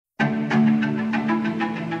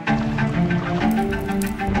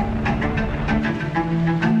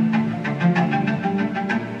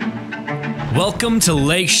Welcome to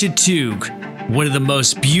Lake Chatuge, one of the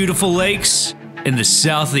most beautiful lakes in the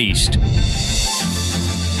Southeast.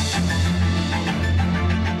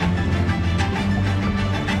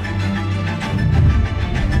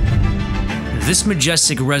 This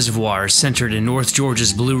majestic reservoir is centered in North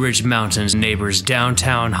Georgia's Blue Ridge Mountains neighbors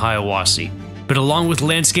downtown Hiawassee. But along with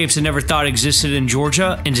landscapes I never thought existed in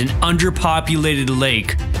Georgia and an underpopulated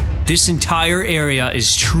lake, this entire area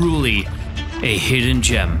is truly a hidden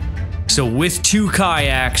gem. So with 2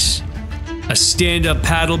 kayaks, a stand-up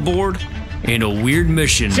paddleboard, and a weird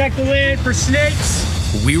mission, check the land for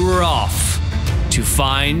snakes, we were off to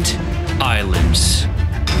find islands.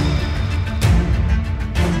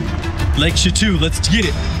 Lake Chatuge, let's get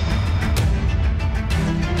it.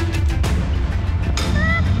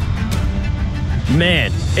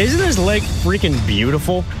 Man, isn't this lake freaking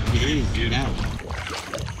beautiful? It is, dude.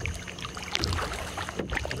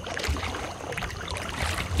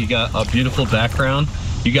 You got a beautiful background.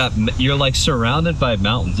 You're like surrounded by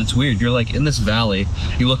mountains. It's weird. You're like in this valley.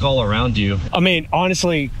 You look all around you. I mean,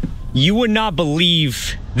 honestly, you would not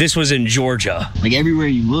believe this was in Georgia. Like everywhere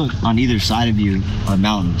you look on either side of you are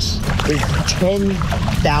mountains. It's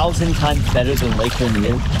 10,000 times better than Lake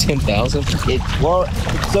Lanier. 10,000? Well,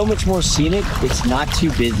 it's so much more scenic. It's not too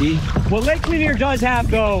busy. What Lake Lanier does have,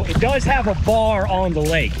 though, it does have a bar on the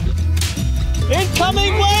lake.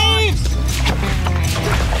 Incoming waves!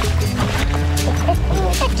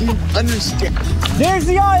 Do you understand? There's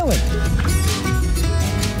the island.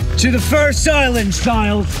 To the first island,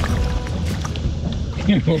 child.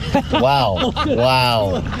 Wow.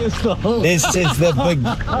 Wow. This is the big...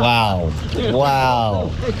 Wow.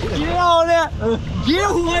 Wow. Get on that. Get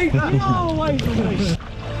away. Get away from me.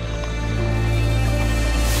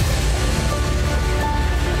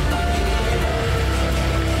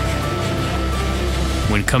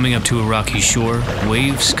 When coming up to a rocky shore,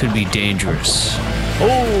 waves could be dangerous.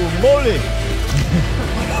 Oh, moly.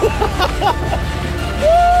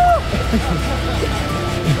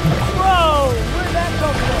 Whoa, where'd that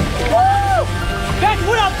come from? Whoa! That's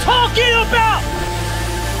what I'm talking about!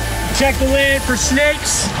 Check the land for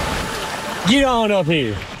snakes. Get on up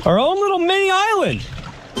here. Our own little mini island.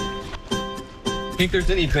 Think there's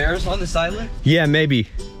any bears on this island? Yeah, maybe.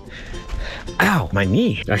 Ow, my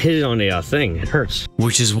knee. I hit it on a thing. It hurts.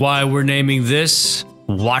 Which is why we're naming this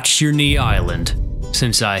Watch Your Knee Island,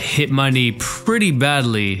 since I hit my knee pretty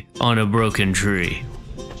badly on a broken tree.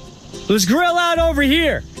 Let's grill out over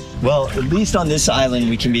here. Well, at least on this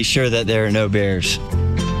island, we can be sure that there are no bears.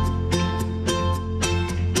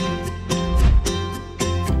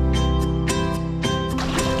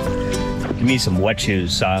 Give me some wet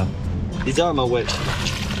shoes, These are my wet.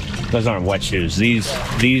 Those aren't wet shoes. These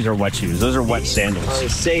are wet shoes. Those are wet sandals.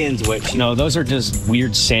 Saiyans wet shoes. No, those are just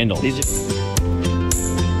weird sandals. These are...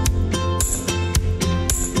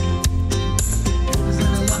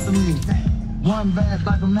 One bad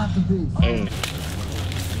like a masterpiece.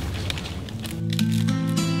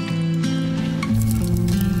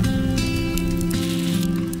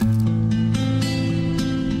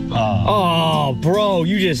 Oh, bro,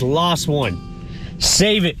 you just lost one.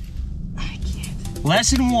 Save it. I can't.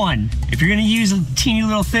 Lesson 1. If you're gonna use a teeny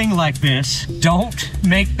little thing like this, don't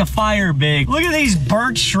make the fire big. Look at these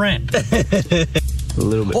burnt shrimp. A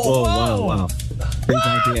little bit. Oh, wow,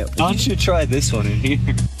 wow. You should try this one in here.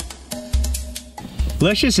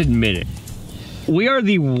 Let's just admit it. We are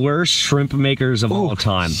the worst shrimp makers of all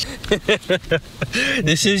time.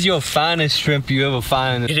 This is your finest shrimp you ever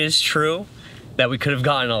find. It is true that we could have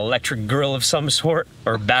gotten an electric grill of some sort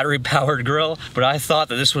or battery-powered grill, but I thought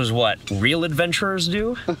that this was what real adventurers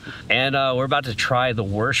do. And we're about to try the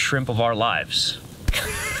worst shrimp of our lives.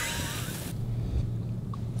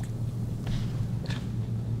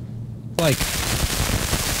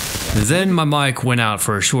 Then my mic went out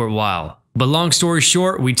for a short while. But long story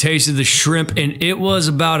short, we tasted the shrimp and it was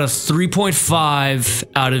about a 3.5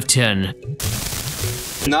 out of 10.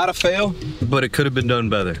 Not a fail, but it could have been done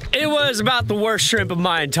better. It was about the worst shrimp of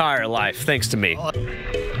my entire life, thanks to me.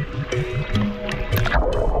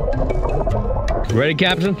 Ready,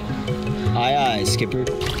 Captain? Aye, aye, skipper.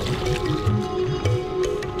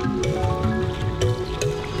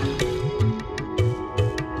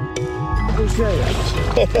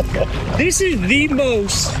 This is the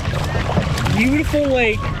most beautiful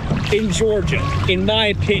lake in Georgia, in my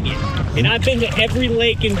opinion. And I've been to every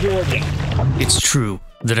lake in Georgia. It's true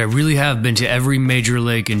that I really have been to every major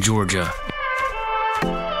lake in Georgia.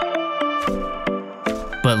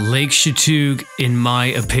 But Lake Chatuge, in my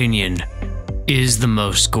opinion, is the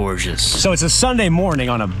most gorgeous. So it's a Sunday morning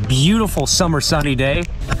on a beautiful summer sunny day,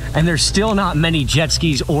 and there's still not many jet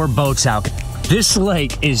skis or boats out. This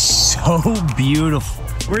lake is so beautiful.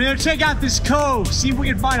 We're gonna check out this cove, see if we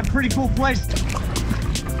can find a pretty cool place.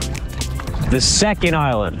 The second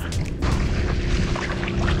island.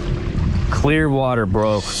 Clear water,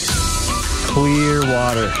 bro. Clear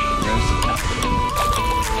water.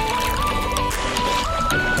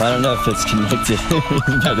 I don't know if it's connected.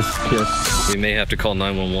 We may have to call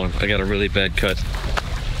 911. I got a really bad cut.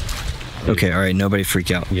 Okay, all right, nobody freak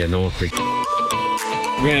out. Yeah, no one freak.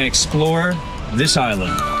 We're gonna explore this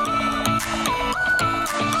island.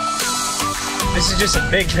 This is just a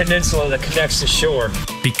big peninsula that connects the shore.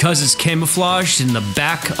 Because it's camouflaged in the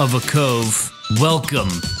back of a cove, welcome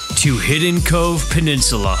to Hidden Cove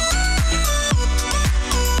Peninsula.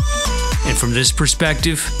 And from this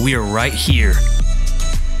perspective, we are right here,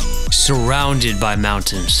 surrounded by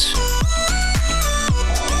mountains.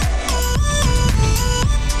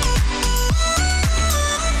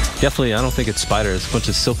 Definitely, I don't think it's spiders. It's a bunch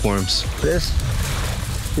of silkworms. This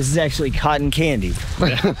is actually cotton candy.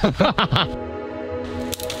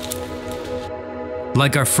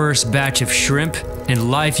 Like our first batch of shrimp,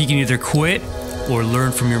 in life you can either quit or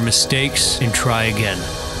learn from your mistakes and try again.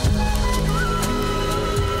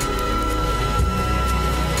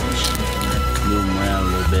 Move them around a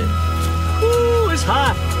little bit. Ooh, it's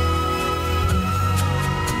hot.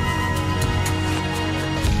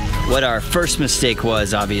 What our first mistake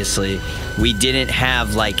was, obviously, we didn't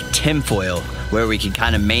have like tinfoil where we could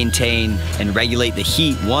kind of maintain and regulate the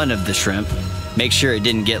heat, one, of the shrimp, make sure it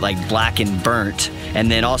didn't get like black and burnt, and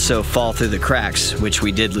then also fall through the cracks, which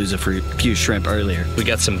we did lose a few shrimp earlier. We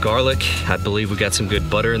got some garlic. I believe we got some good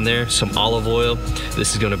butter in there, some olive oil.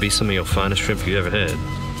 This is gonna be some of your finest shrimp you ever had.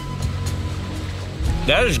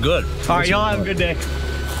 That is good. All right, y'all have a good day.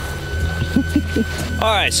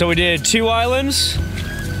 All right, so we did 2 islands.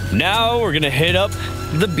 Now we're gonna hit up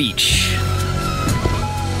the beach.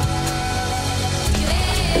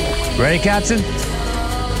 Ready, Katzen?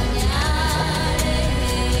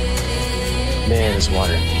 Man, this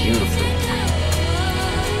water is beautiful.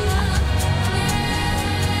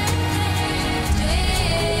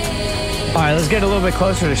 All right, let's get a little bit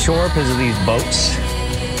closer to shore because of these boats.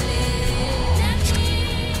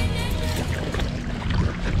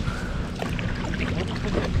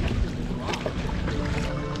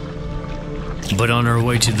 But on our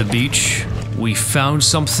way to the beach, we found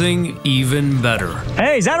something even better.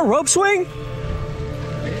 Hey, is that a rope swing?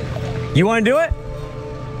 You want to do it?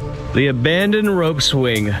 The abandoned rope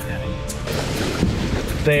swing.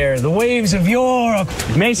 There, the waves of Europe.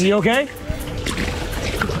 Mason, you okay?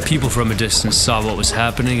 People from a distance saw what was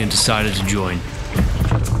happening and decided to join.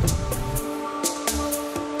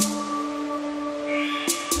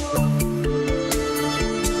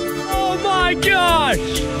 Oh my gosh!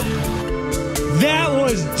 That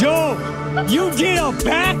was dope! You did a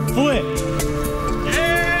backflip!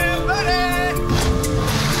 Yeah, buddy!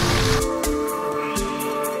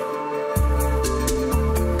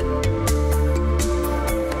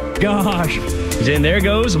 Gosh! And there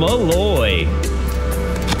goes Malloy.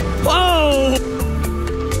 Whoa!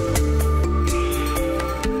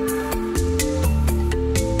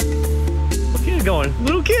 Look at going,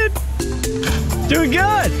 little kid. Doing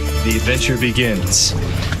good. The adventure begins.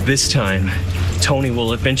 This time, Tony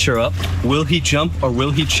will adventure up. Will he jump or will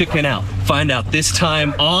he chicken out? Find out this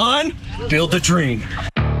time on Build a Dream.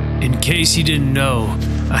 In case you didn't know,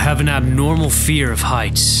 I have an abnormal fear of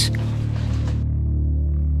heights.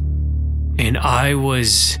 And I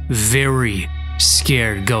was very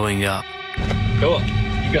scared going up. Go up.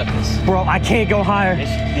 You got this. Bro, I can't go higher.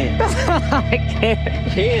 I can't.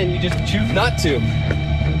 You can, you just choose not to.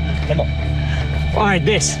 Come on. All right,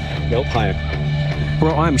 this. Nope, higher.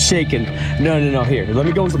 Bro, I'm shaking. No, here. Let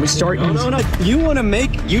me start. No. You want to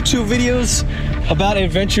make YouTube videos about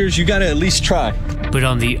adventures, you got to at least try. But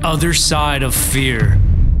on the other side of fear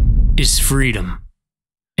is freedom.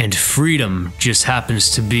 And freedom just happens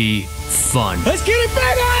to be fun. Let's get it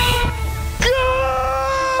back!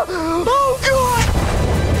 Oh, God!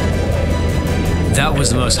 That was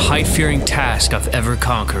the most height-fearing task I've ever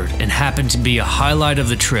conquered and happened to be a highlight of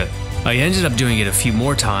the trip. I ended up doing it a few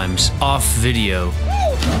more times off video,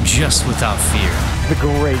 just without fear. The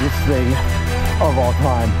greatest thing of all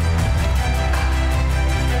time.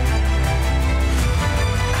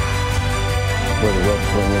 Where the rope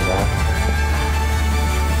swing is at.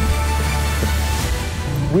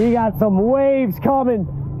 We got some waves coming.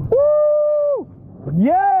 Woo!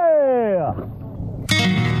 Yeah!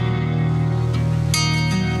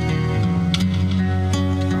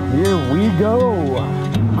 Here we go.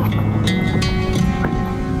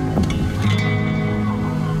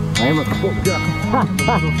 I am a foot duck.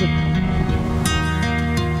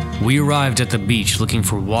 We arrived at the beach looking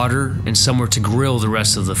for water and somewhere to grill the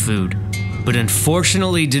rest of the food, but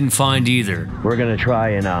unfortunately didn't find either. We're gonna try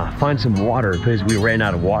and find some water because we ran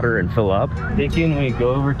out of water and fill up. Thinking we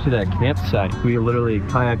go over to that campsite. We literally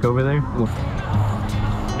kayak over there.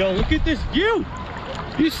 Yo, look at this view.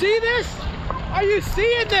 You see this? Are you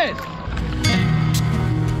seeing this?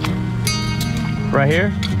 Right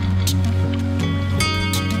here?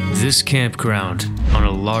 This campground on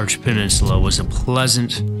a large peninsula was a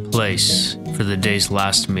pleasant place for the day's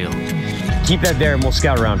last meal. Keep that there and we'll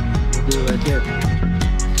scout around.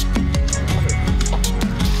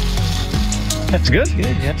 That's good.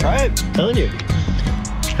 Yeah, try it. I'm telling you.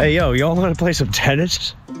 Hey, yo, y'all want to play some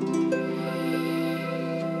tennis?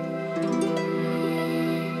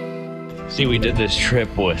 See, we did this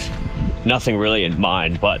trip with nothing really in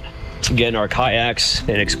mind, but to get in our kayaks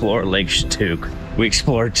and explore Lake Chatuge. We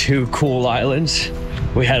explored 2 cool islands.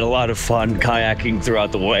 We had a lot of fun kayaking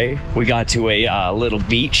throughout the way. We got to a little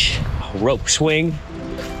beach, rope swing.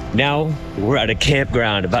 Now we're at a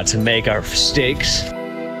campground about to make our steaks.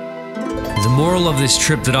 The moral of this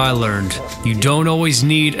trip that I learned, you don't always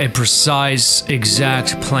need a precise,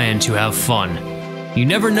 exact plan to have fun. You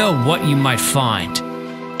never know what you might find.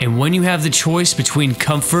 And when you have the choice between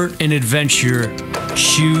comfort and adventure,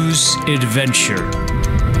 choose adventure.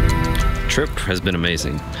 Trip has been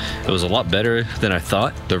amazing. It was a lot better than I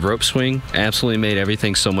thought. The rope swing absolutely made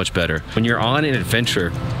everything so much better. When you're on an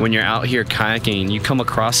adventure, when you're out here kayaking and you come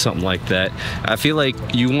across something like that, I feel like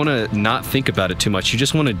you want to not think about it too much. You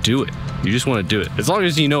just want to do it. You just want to do it. As long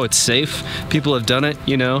as you know it's safe, people have done it,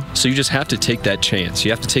 you know, so you just have to take that chance.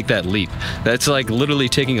 You have to take that leap. That's like literally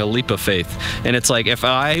taking a leap of faith. And it's like, if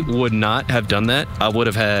I would not have done that, I would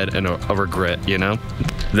have had a regret, you know?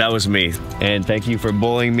 That was me. And thank you for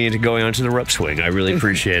bullying me into going onto the rope swing. I really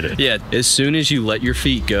appreciate it. Yeah, as soon as you let your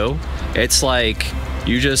feet go, it's like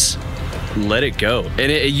you just let it go. And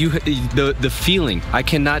the feeling, I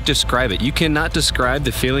cannot describe it. You cannot describe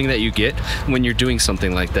the feeling that you get when you're doing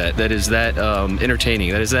something like that. That is that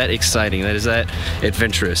entertaining, that is that exciting, that is that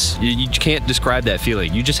adventurous. You can't describe that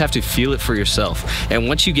feeling. You just have to feel it for yourself. And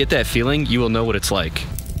once you get that feeling, you will know what it's like.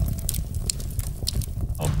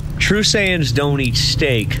 True Saiyans don't eat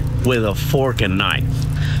steak with a fork and knife.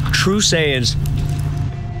 True Saiyans.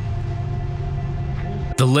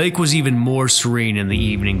 The lake was even more serene in the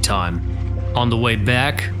evening time. On the way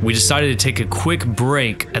back, we decided to take a quick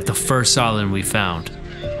break at the first island we found.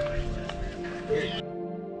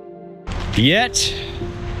 Yet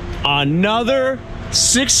another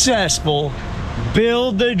successful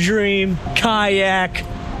build the dream kayak.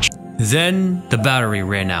 Then the battery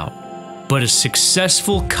ran out. But a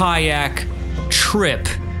successful kayak trip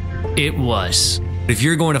it was. If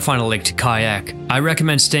you're going to find a lake to kayak, I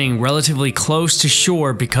recommend staying relatively close to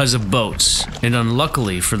shore because of boats. And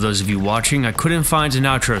unluckily for those of you watching, I couldn't find an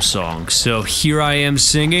outro song, so here I am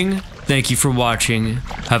singing. Thank you for watching.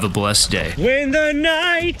 Have a blessed day. When the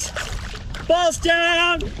night falls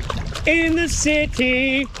down in the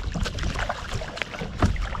city,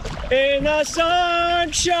 in the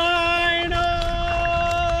sunshine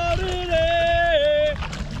of the day.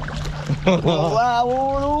 Oh, I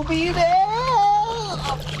wanna be there.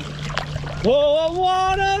 Oh, I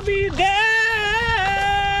wanna be there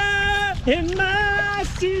in my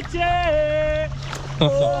city.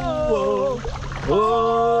 Oh, oh, oh,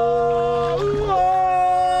 oh.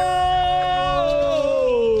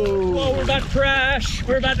 Oh, we're about to crash.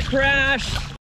 We're about to crash.